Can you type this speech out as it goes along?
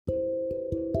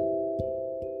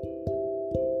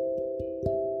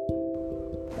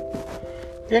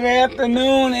Good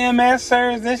afternoon,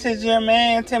 MSers. This is your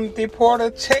man, Timothy Porter,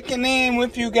 checking in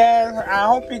with you guys. I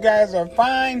hope you guys are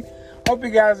fine. Hope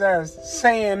you guys are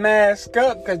saying mask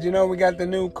up because, we got the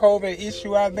new COVID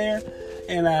issue out there.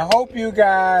 And I hope you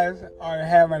guys are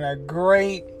having a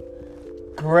great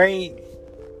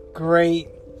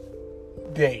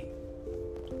day.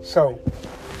 So,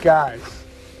 guys,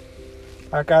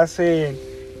 like I said,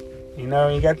 you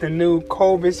got the new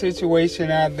COVID situation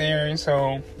out there.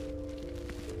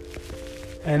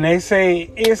 And they say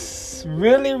it's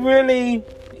really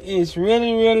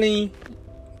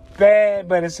bad,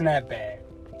 but it's not bad.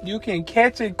 You can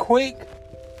catch it quick,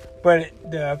 but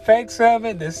the effects of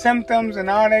it, the symptoms and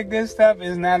all that good stuff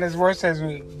is not as worse as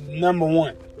number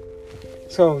one.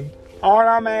 So all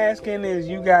I'm asking is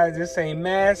you guys just say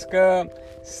mask up,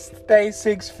 stay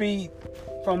 6 feet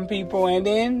from people, and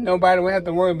then nobody will have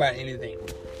to worry about anything.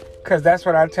 Because that's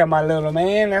what I tell my little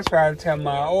man. That's what I tell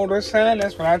my older son.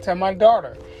 That's what I tell my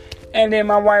daughter. And then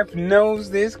my wife knows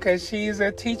this because she's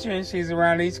a teacher and she's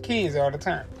around these kids all the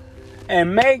time.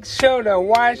 And make sure to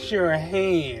wash your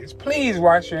hands. Please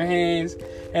wash your hands.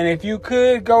 And if you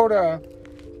could, go to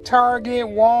Target,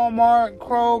 Walmart,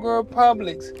 Kroger,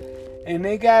 Publix. And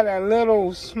they got a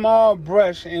little small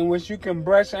brush in which you can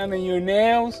brush under your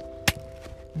nails.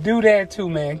 Do that too,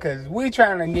 man. Because we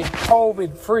trying to get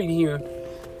COVID free here.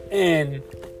 And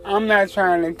I'm not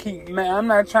trying to keep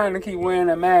wearing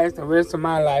a mask the rest of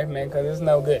my life, man, because it's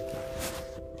no good.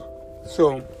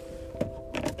 So,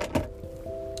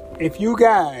 if you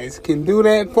guys can do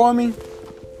that for me,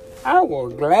 I will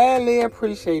gladly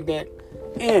appreciate that.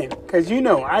 And, because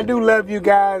I do love you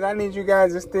guys. I need you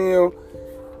guys to still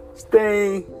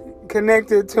stay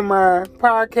connected to my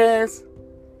podcast.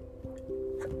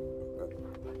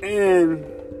 And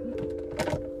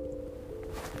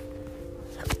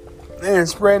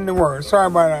spreading the word. Sorry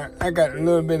about that. I got a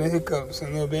little bit of hiccups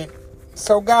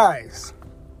So guys,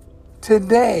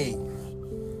 today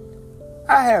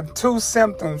I have 2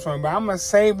 symptoms from it, but I'm going to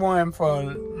save one for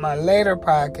my later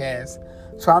podcast.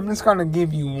 So I'm just going to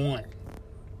give you one.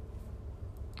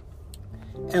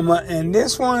 And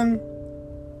this one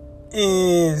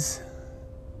is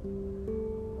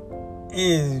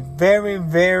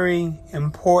very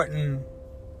important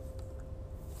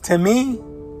to me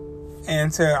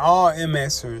and to all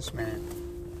MSers, man.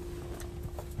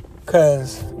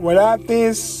 Cause without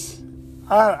this,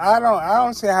 I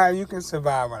don't see how you can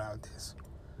survive without this.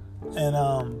 And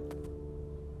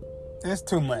it's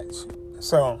too much.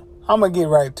 So I'm gonna get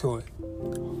right to it.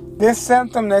 This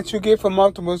symptom that you get from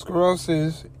multiple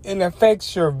sclerosis, it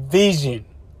affects your vision.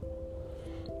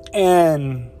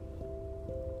 And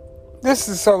this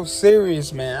is so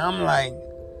serious, man. I'm like,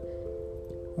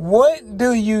 what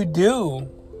do you do?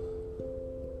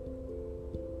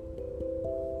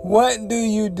 What do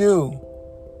you do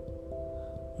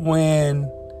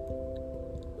when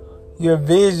your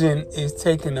vision is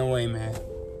taken away, man?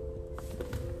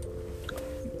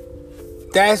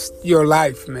 That's your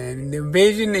life, man. The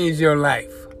vision is your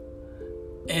life.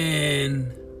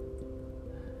 And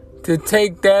to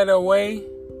take that away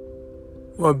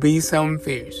will be something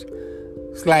fierce.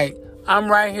 It's like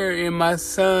I'm right here in my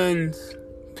son's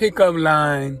pickup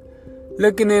line,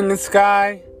 looking in the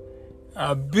sky,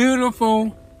 a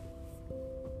beautiful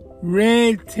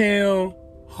red-tailed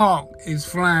hawk is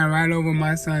flying right over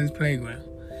my son's playground.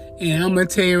 And I'm going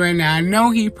to tell you right now, I know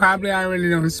he probably already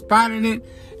done spotted it.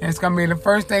 And it's going to be the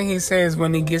first thing he says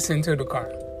when he gets into the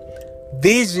car.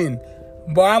 Vision.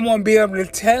 But I won't be able to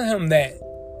tell him that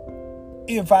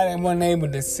if I wasn't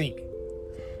able to see.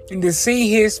 And to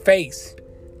see his face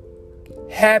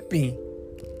happy.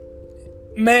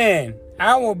 Man,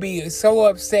 I will be so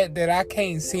upset that I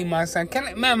can't see my son.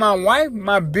 My wife,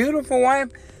 my beautiful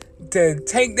wife, to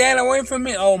take that away from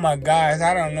me, oh my gosh,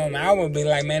 I don't know, man. I would be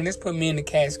like, man, let's put me in the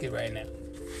casket right now.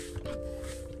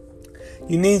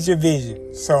 You need your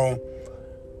vision. So,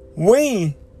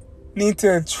 we need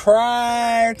to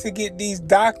try to get these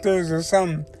doctors or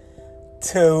something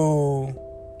to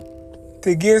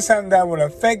get something that would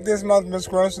affect this multiple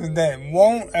sclerosis that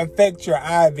won't affect your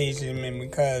eye vision, man,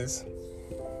 because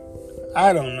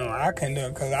I don't know. I can do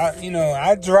it because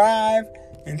I drive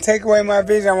and take away my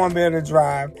vision. I won't be able to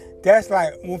drive. That's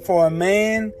like, for a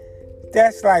man,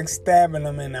 that's like stabbing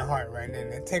him in the heart right there.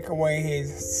 To take away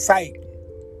his sight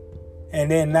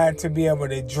and then not to be able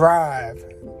to drive.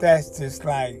 That's just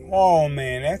like, oh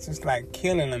man, that's just like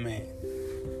killing a man.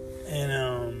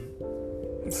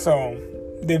 And so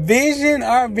the vision,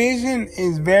 our vision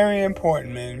is very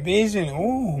important, man. Vision,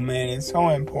 man, it's so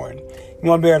important. You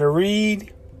want to be able to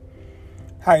read.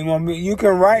 You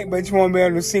can write, but you won't be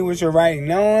able to see what you're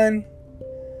writing on.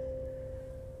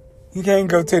 You can't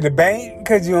go to the bank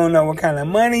because you don't know what kind of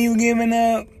money you giving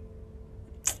up.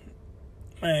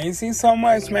 Man, you see so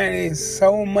much, man.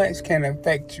 So much can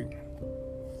affect you.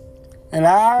 And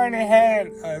I already had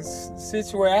a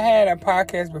situation. I had a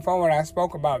podcast before when I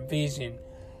spoke about vision.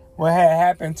 What had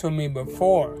happened to me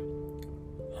before.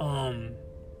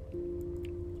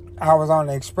 I was on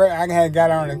the I had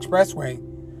got on the expressway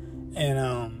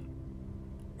and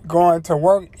going to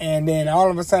work, and then all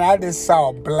of a sudden I just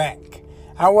saw black.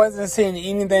 I wasn't seeing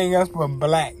anything else but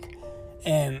black.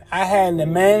 And I had to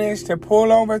manage to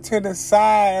pull over to the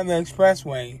side of the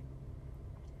expressway.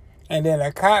 And then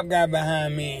a cop got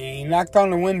behind me and he knocked on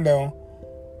the window.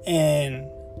 And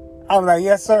I was like,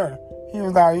 yes, sir. He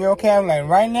was like, are you okay? I was like,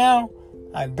 right now,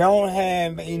 I don't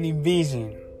have any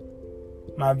vision.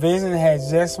 My vision has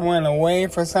just went away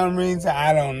for some reason.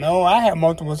 I don't know. I have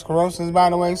multiple sclerosis, by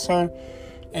the way, sir.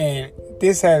 And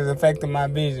this has affected my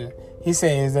vision. He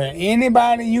said, is there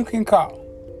anybody you can call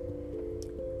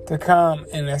to come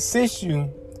and assist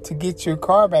you to get your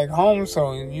car back home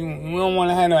so you don't want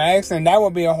to have no accident? That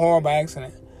would be a horrible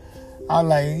accident. I was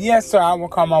like, yes, sir, I will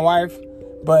call my wife.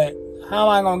 But how am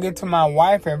I going to get to my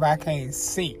wife if I can't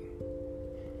see?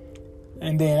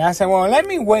 And then I said, well, let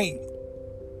me wait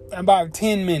about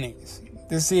 10 minutes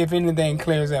to see if anything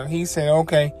clears up. He said,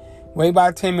 okay, wait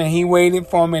about 10 minutes. He waited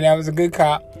for me. That was a good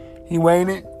cop. He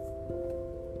waited.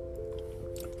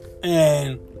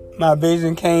 And my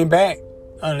vision came back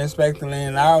unexpectedly.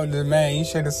 And I was just, man, you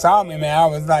should have saw me, man. I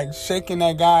was like shaking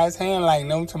that guy's hand like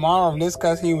no tomorrow. Just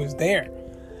because he was there.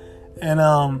 And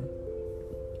I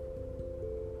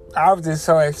was just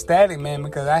so ecstatic, man,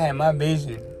 because I had my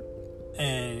vision.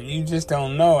 And you just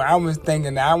don't know. I was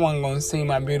thinking that I wasn't going to see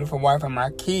my beautiful wife and my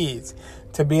kids,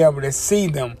 to be able to see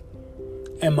them.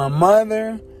 And my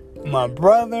mother, my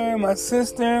brother, my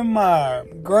sister, my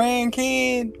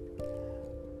grandkid.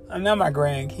 Not my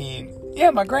grandkid. Yeah,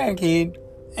 my grandkid.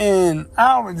 And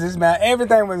I was just, man,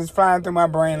 everything was just flying through my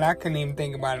brain. I couldn't even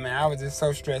think about it, man. I was just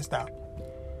so stressed out.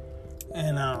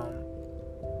 And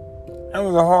it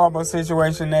was a horrible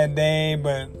situation that day,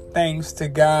 but thanks to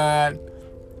God,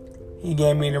 He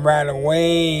gave me the right of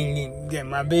way and get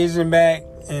my vision back,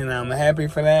 and I'm happy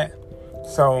for that.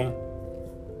 So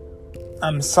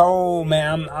I'm just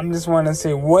want to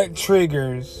say, what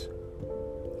triggers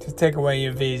to take away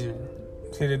your vision?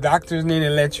 See, the doctors need to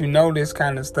let you know this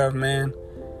kind of stuff, man.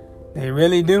 They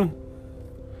really do.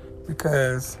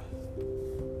 Because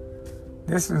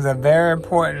this is a very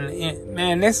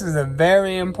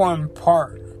important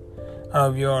part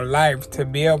of your life, to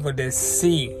be able to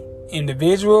see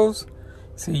individuals,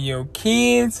 see your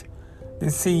kids, to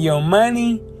see your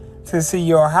money, to see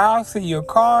your house, see your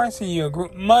car, see your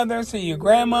mother, see your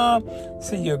grandma,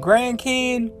 see your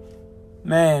grandkid.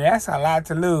 Man, that's a lot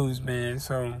to lose, man.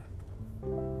 So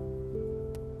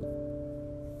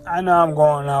I know I'm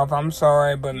going off. I'm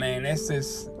sorry, but man, that's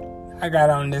just, I got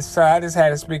on this. So I just had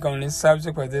to speak on this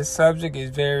subject, but this subject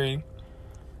is very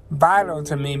vital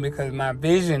to me because my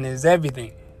vision is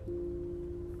everything.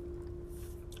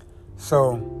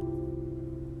 So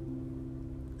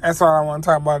that's all I want to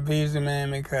talk about, vision,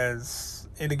 man, because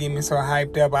it'll get me so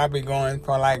hyped up. I'll be going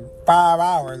for like 5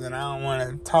 hours, and I don't want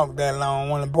to talk that long. I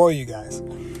want to bore you guys.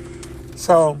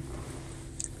 So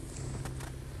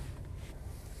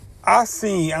I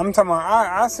see a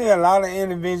lot of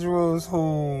individuals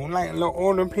who, like little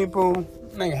older people,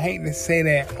 like, I hate to say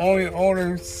that,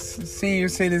 older senior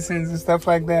citizens and stuff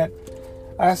like that.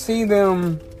 I see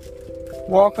them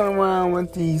walking around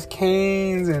with these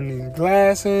canes and these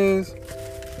glasses.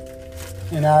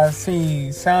 And I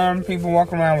see some people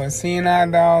walking around with seeing eye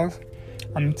dogs.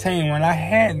 I'm telling you, when I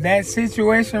had that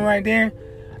situation right there,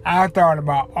 I thought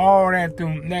about all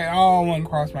that all went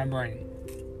across my brain.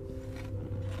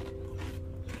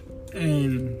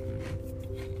 And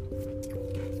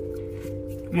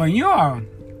when you're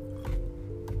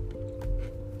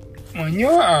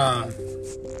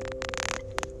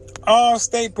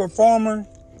all-state performer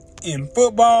in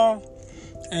football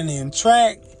and in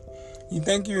track, you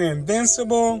think you're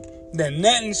invincible, that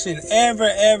nothing should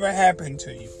ever happen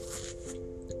to you.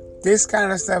 This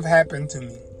kind of stuff happened to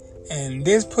me. And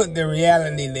this put the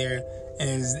reality there,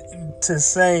 is to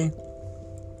say,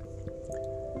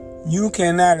 you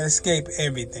cannot escape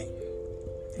everything.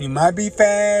 You might be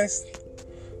fast.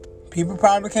 People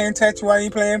probably can't touch you while you're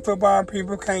playing football.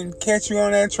 People can't catch you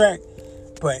on that track.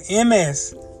 But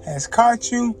MS has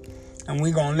caught you, and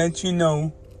we're going to let you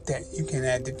know that you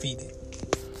cannot defeat it.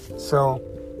 So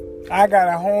I got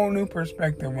a whole new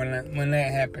perspective when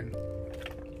that happened.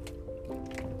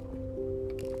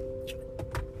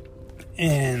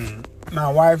 And my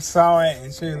wife saw it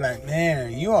and she was like,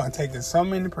 man, you are taking so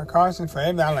many precautions for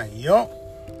everything. I'm like, yup.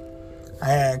 I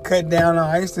had cut down on,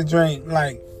 I used to drink,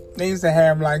 like, they used to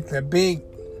have, like, the big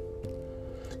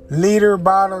liter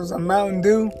bottles of Mountain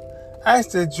Dew. I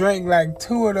used to drink, like,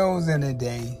 2 of those in a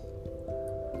day.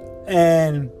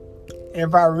 And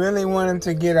if I really wanted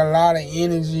to get a lot of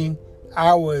energy,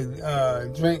 I would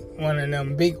drink one of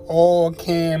them big oil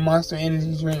can Monster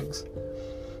Energy drinks.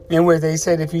 In which they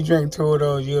said if you drink 2 of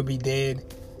those, you'll be dead.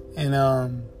 And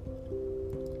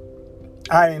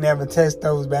I didn't ever test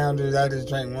those boundaries. I just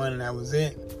drank one and that was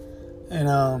it. And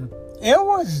it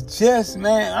was just,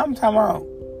 man, I'm talking about,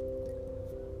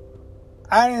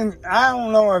 I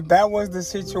don't know if that was the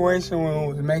situation when it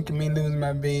was making me lose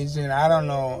my vision. I don't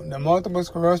know. The multiple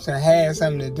sclerosis had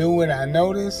something to do with it, I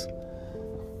noticed.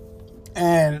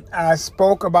 And I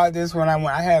spoke about this when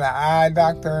I had an eye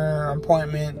doctor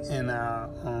appointment, and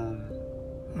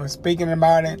was speaking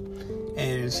about it,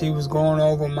 and she was going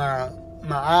over my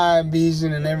eye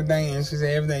vision and everything, and she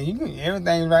said,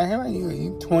 everything's right here,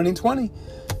 you 20/20.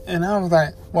 And I was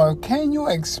like, well, can you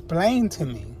explain to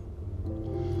me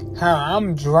how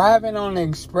I'm driving on the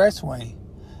expressway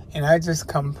and I just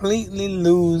completely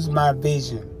lose my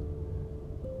vision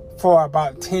for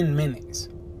about 10 minutes?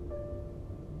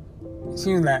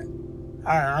 She was like,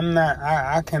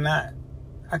 I cannot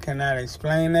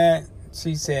explain that.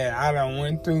 She said, I done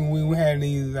went through, we had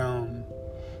these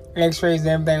x-rays and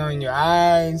everything on your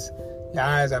eyes. Your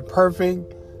eyes are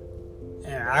perfect.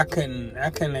 And I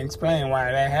couldn't explain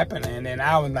why that happened. And then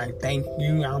I was like, thank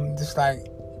you. I'm just like,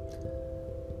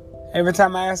 every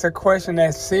time I ask a question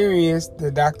that's serious,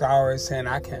 the doctor always saying,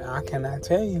 I cannot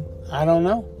tell you. I don't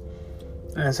know.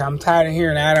 And so I'm tired of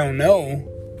hearing I don't know.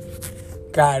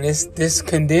 God, this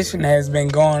condition has been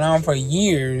going on for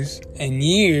years and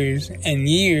years and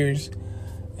years,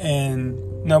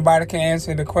 and nobody can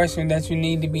answer the question that you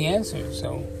need to be answered.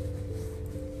 So,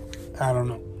 I don't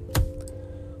know.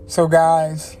 So,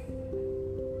 guys,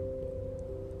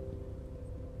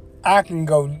 I can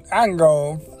go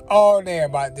all day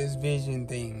about this vision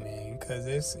thing, man, because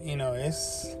it's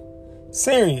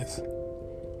serious.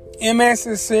 MS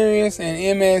is serious,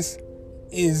 and MS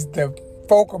is the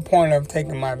focal point of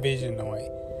taking my vision away.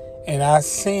 And I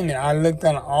seen it. I looked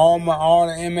on all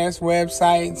the MS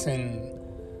websites and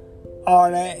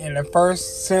all that, and the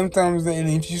first symptoms, and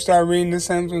if you start reading the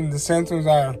symptoms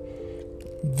are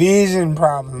vision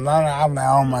problems. I'm like,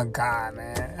 oh my God,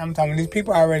 man. I'm talking, these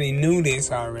people already knew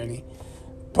this already,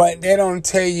 but they don't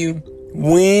tell you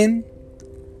when,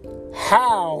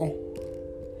 how,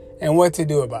 and what to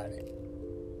do about it.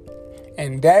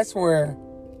 And that's where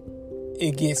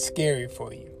it gets scary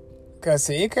for you. Because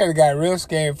see, it could have got real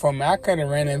scary for me. I could have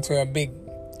ran into a big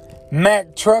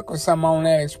Mack truck or something on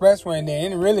that expressway and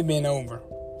then it really been over.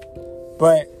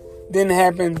 But didn't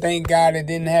happen. Thank God it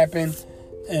didn't happen.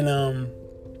 And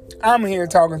I'm here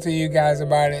talking to you guys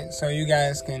about it so you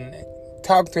guys can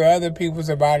talk to other people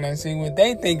about it and see what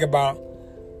they think about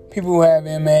people who have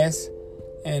MS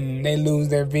and they lose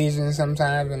their vision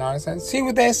sometimes and all that stuff. See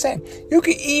what they say. You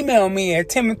can email me at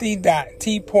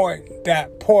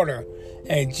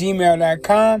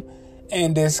timothy.tport.porter@gmail.com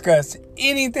and discuss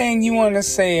anything you want to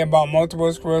say about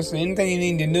multiple sclerosis, anything you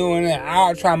need to do, and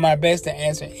I'll try my best to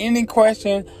answer any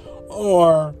question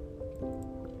or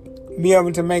be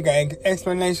able to make an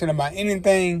explanation about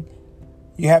anything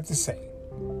you have to say.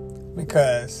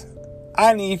 Because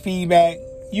I need feedback.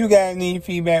 You guys need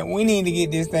feedback. We need to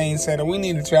get this thing settled. We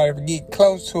need to try to get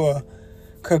close to a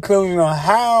conclusion on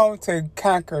how to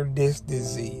conquer this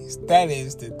disease. That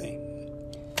is the thing.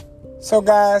 So,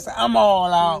 guys, I'm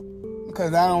all out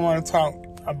because I don't want to talk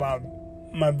about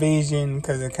my vision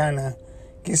because it kind of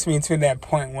gets me to that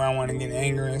point where I want to get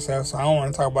angry and stuff. So I don't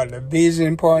want to talk about the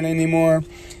vision part anymore.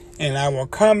 And I will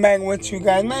come back with you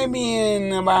guys maybe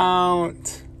in about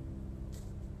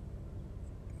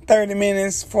 30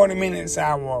 minutes, 40 minutes.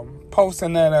 I will post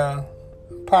another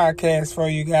podcast for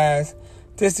you guys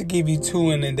just to give you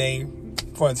 2 in a day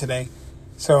for today.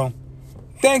 So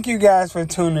thank you guys for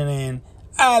tuning in.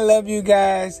 I love you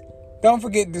guys. Don't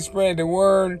forget to spread the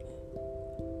word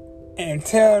and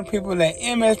tell people that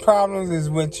MS problems is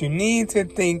what you need to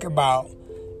think about.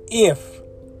 If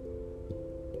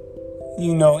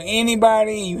you know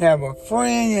anybody, you have a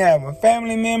friend, you have a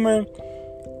family member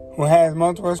who has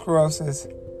multiple sclerosis,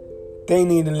 they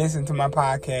need to listen to my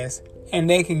podcast and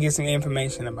they can get some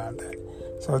information about that.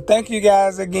 So thank you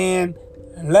guys again.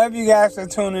 Love you guys for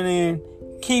tuning in.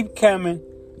 Keep coming.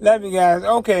 Love you guys.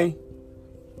 Okay.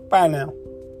 Bye now.